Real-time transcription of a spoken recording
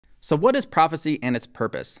So what is prophecy and its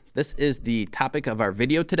purpose? This is the topic of our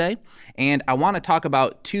video today, and I want to talk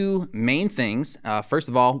about two main things. First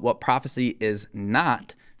of all, what prophecy is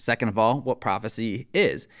not. Second of all, what prophecy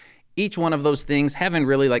is. Each one of those things having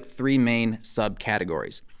really like three main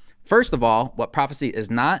subcategories. First of all, what prophecy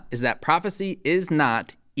is not is that prophecy is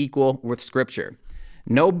not equal with Scripture.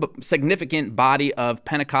 No significant body of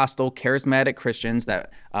Pentecostal charismatic Christians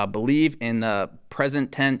that believe in the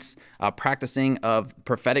present tense practicing of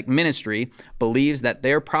prophetic ministry believes that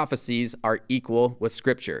their prophecies are equal with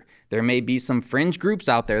Scripture. There may be some fringe groups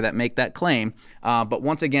out there that make that claim, but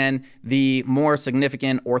once again, the more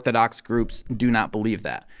significant Orthodox groups do not believe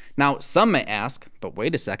that. Now, some may ask, but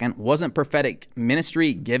wait a second, wasn't prophetic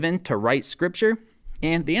ministry given to write Scripture?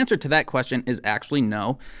 And the answer to that question is actually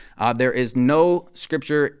no. There is no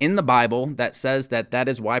scripture in the Bible that says that that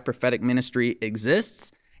is why prophetic ministry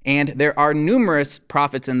exists. And there are numerous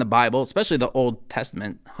prophets in the Bible, especially the Old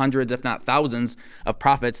Testament, hundreds if not thousands of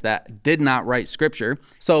prophets that did not write scripture.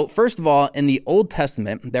 So first of all, in the Old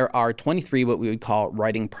Testament, there are 23 what we would call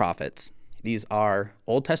writing prophets. These are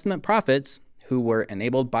Old Testament prophets who were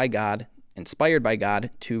enabled by God, inspired by God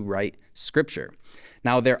to write scripture.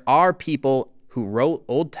 Now, there are people who wrote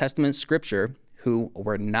Old Testament scripture who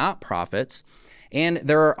were not prophets. And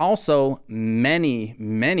there are also many,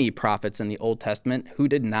 many prophets in the Old Testament who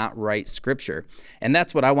did not write scripture. And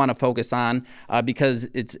that's what I want to focus on because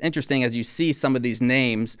it's interesting as you see some of these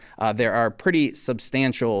names, there are pretty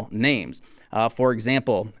substantial names. For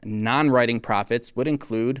example, non-writing prophets would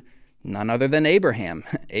include none other than Abraham.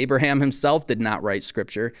 Abraham himself did not write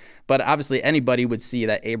scripture, but obviously anybody would see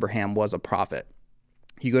that Abraham was a prophet.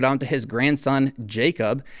 You go down to his grandson,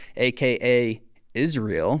 Jacob, aka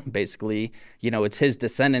Israel. Basically, it's his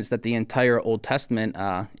descendants that the entire Old Testament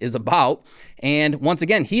is about. And once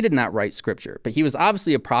again, he did not write scripture, but he was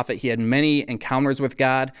obviously a prophet. He had many encounters with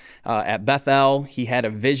God. At Bethel, he had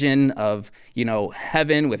a vision of,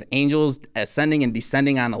 heaven with angels ascending and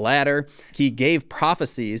descending on a ladder. He gave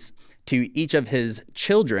prophecies to each of his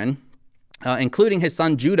children, including his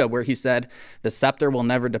son Judah, where he said, the scepter will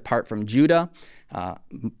never depart from Judah.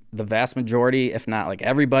 The vast majority, if not like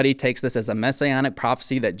everybody, takes this as a messianic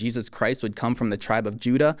prophecy that Jesus Christ would come from the tribe of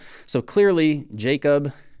Judah. So clearly,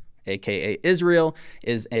 Jacob, aka Israel,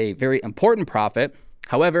 is a very important prophet.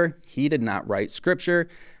 However, he did not write scripture.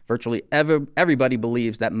 Virtually everybody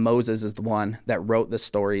believes that Moses is the one that wrote the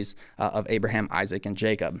stories of Abraham, Isaac, and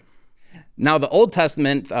Jacob. Now, the Old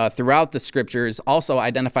Testament throughout the scriptures also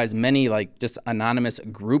identifies many just anonymous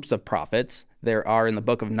groups of prophets. There are in the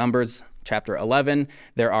book of Numbers, chapter 11,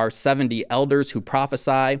 there are 70 elders who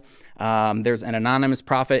prophesy. There's an anonymous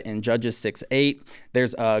prophet in Judges 6:8.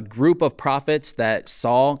 There's a group of prophets that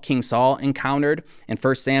King Saul encountered in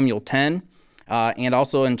 1 Samuel 10. And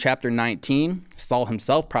also in chapter 19, Saul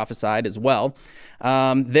himself prophesied as well.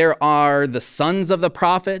 There are the sons of the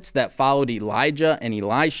prophets that followed Elijah and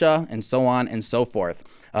Elisha, and so on and so forth.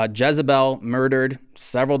 Jezebel murdered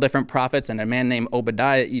several different prophets, and a man named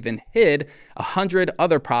Obadiah even hid 100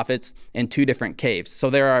 other prophets in 2 different caves. So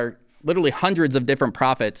there are literally hundreds of different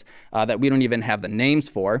prophets that we don't even have the names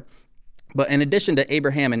for. But in addition to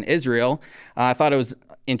Abraham and Israel, I thought it was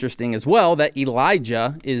interesting as well that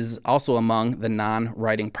Elijah is also among the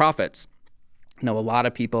non-writing prophets. Now, a lot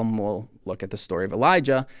of people will look at the story of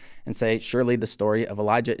Elijah and say, surely the story of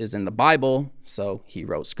Elijah is in the Bible, so he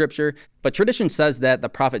wrote scripture. But tradition says that the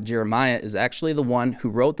prophet Jeremiah is actually the one who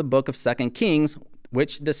wrote the book of 2 Kings,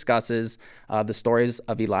 which discusses the stories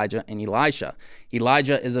of Elijah and Elisha.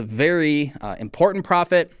 Elijah is a very important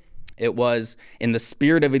prophet. It was in the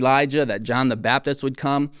spirit of Elijah that John the Baptist would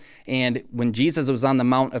come. And when Jesus was on the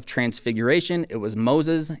Mount of Transfiguration, it was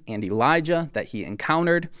Moses and Elijah that he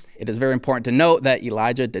encountered. It is very important to note that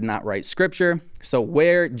Elijah did not write scripture. So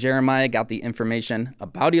where Jeremiah got the information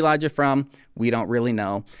about Elijah from, we don't really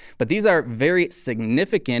know. But these are very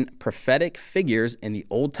significant prophetic figures in the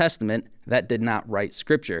Old Testament that did not write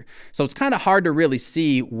scripture. So it's kind of hard to really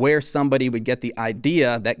see where somebody would get the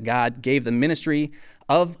idea that God gave the ministry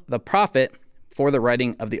of the prophet for the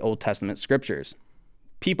writing of the Old Testament scriptures.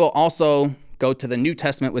 People also go to the New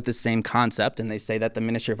Testament with the same concept, and they say that the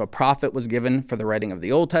ministry of a prophet was given for the writing of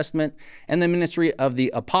the Old Testament, and the ministry of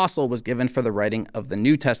the apostle was given for the writing of the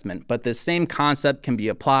New Testament. But this same concept can be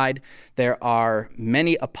applied. There are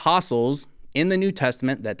many apostles in the New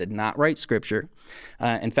Testament that did not write scripture.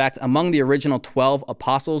 In fact, among the original 12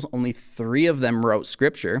 apostles, only 3 of them wrote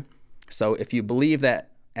scripture. So if you believe that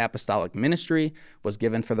apostolic ministry was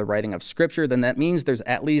given for the writing of scripture, then that means there's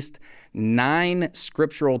at least 9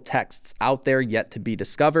 scriptural texts out there yet to be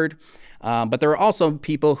discovered. But there are also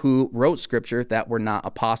people who wrote scripture that were not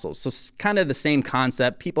apostles. So it's kind of the same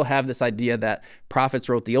concept. People have this idea that prophets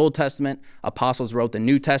wrote the Old Testament, apostles wrote the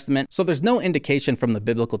New Testament. So there's no indication from the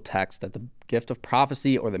biblical text that the gift of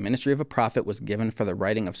prophecy or the ministry of a prophet was given for the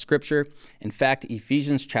writing of scripture. In fact,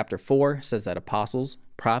 Ephesians chapter 4 says that apostles,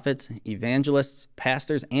 prophets, evangelists,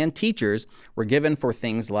 pastors, and teachers were given for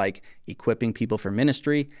things like equipping people for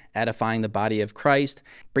ministry, edifying the body of Christ,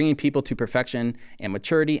 bringing people to perfection and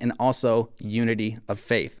maturity, and also unity of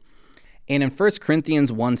faith. And in 1 Corinthians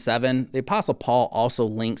 1:7, the Apostle Paul also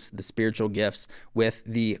links the spiritual gifts with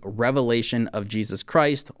the revelation of Jesus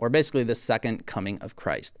Christ, or basically the second coming of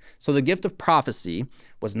Christ. So the gift of prophecy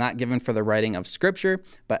was not given for the writing of Scripture,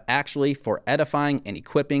 but actually for edifying and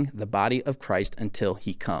equipping the body of Christ until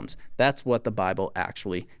he comes. That's what the Bible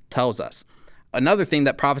actually tells us. Another thing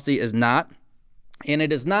that prophecy is not, and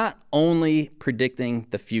it is not only predicting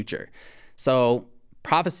the future. So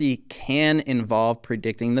prophecy can involve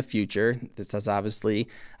predicting the future. This is obviously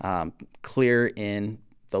clear in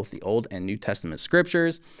both the Old and New Testament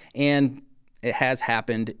scriptures, and it has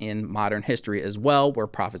happened in modern history as well, where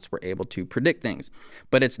prophets were able to predict things.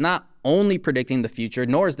 But it's not only predicting the future,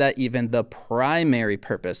 nor is that even the primary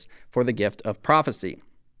purpose for the gift of prophecy.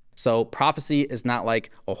 So prophecy is not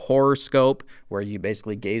like a horoscope where you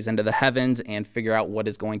basically gaze into the heavens and figure out what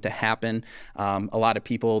is going to happen. A lot of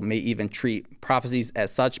people may even treat prophecies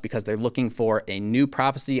as such because they're looking for a new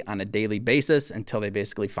prophecy on a daily basis until they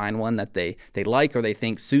basically find one that they like or they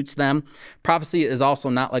think suits them. Prophecy is also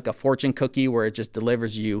not like a fortune cookie where it just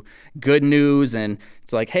delivers you good news and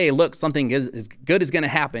it's like, hey, look, something is good is going to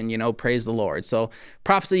happen, praise the Lord. So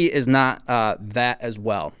prophecy is not that as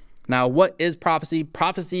well. Now, what is prophecy?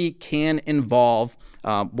 Prophecy can involve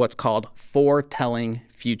what's called foretelling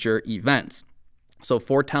future events. So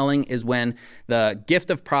foretelling is when the gift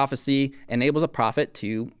of prophecy enables a prophet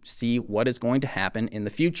to see what is going to happen in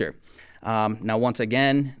the future. Now, once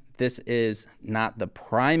again, this is not the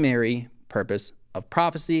primary purpose of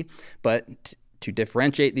prophecy, but to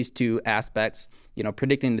differentiate these two aspects,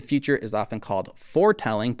 predicting the future is often called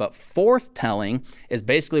foretelling, but forthtelling is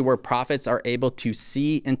basically where prophets are able to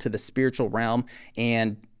see into the spiritual realm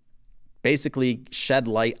and basically shed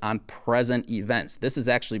light on present events. This is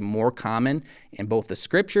actually more common in both the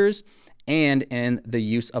scriptures and in the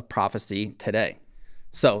use of prophecy today.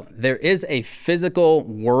 So there is a physical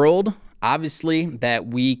world, obviously, that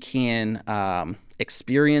we can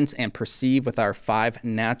experience and perceive with our 5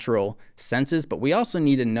 natural senses, but we also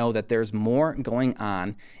need to know that there's more going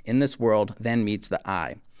on in this world than meets the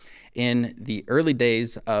eye. In the early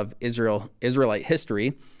days of Israelite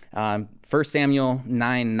history, 1 Samuel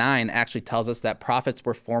 9:9 actually tells us that prophets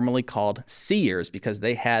were formerly called seers because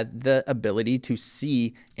they had the ability to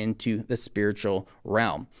see into the spiritual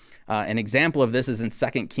realm. An example of this is in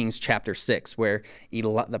 2 Kings chapter 6, where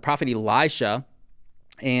the prophet Elisha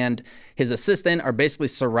and his assistant are basically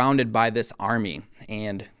surrounded by this army.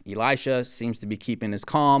 And Elisha seems to be keeping his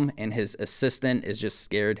calm, and his assistant is just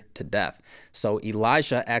scared to death. So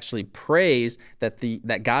Elisha actually prays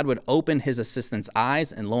that God would open his assistant's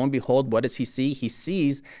eyes, and lo and behold, what does he see? He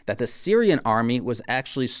sees that the Syrian army was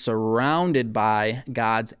actually surrounded by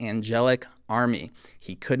God's angelic army.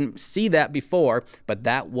 He couldn't see that before, but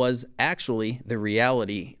that was actually the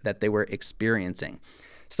reality that they were experiencing.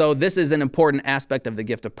 So this is an important aspect of the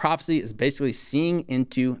gift of prophecy, is basically seeing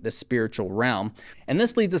into the spiritual realm. And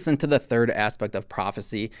this leads us into the third aspect of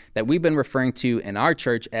prophecy that we've been referring to in our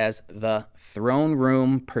church as the throne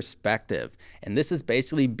room perspective. And this is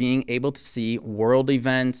basically being able to see world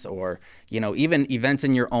events or, even events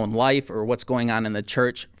in your own life or what's going on in the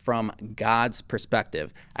church from God's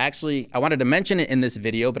perspective. I wanted to mention it in this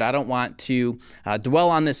video, but I don't want to dwell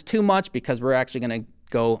on this too much because we're actually going to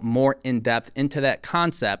go more in depth into that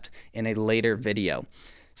concept in a later video.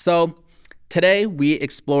 So today we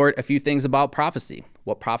explored a few things about prophecy.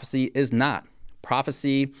 What prophecy is not.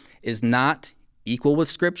 Prophecy is not equal with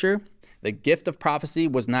Scripture. The gift of prophecy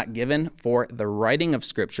was not given for the writing of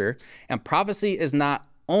Scripture. And prophecy is not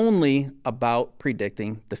only about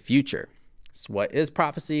predicting the future. So what is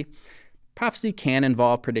prophecy? Prophecy can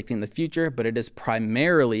involve predicting the future, but it is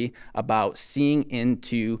primarily about seeing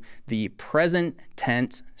into the present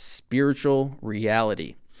tense spiritual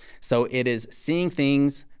reality. So it is seeing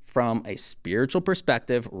things from a spiritual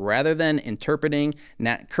perspective rather than interpreting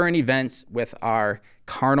current events with our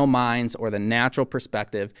carnal minds or the natural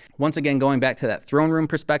perspective. Once again, going back to that throne room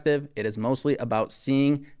perspective, it is mostly about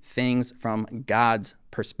seeing things from God's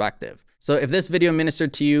perspective. So if this video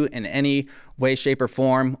ministered to you in any way, shape, or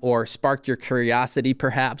form, or sparked your curiosity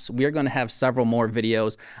perhaps, we are going to have several more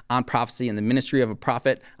videos on prophecy and the ministry of a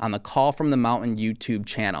prophet on the Call from the Mountain YouTube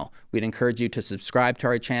channel. We'd encourage you to subscribe to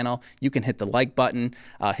our channel. You can hit the like button,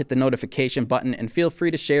 hit the notification button, and feel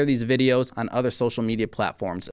free to share these videos on other social media platforms.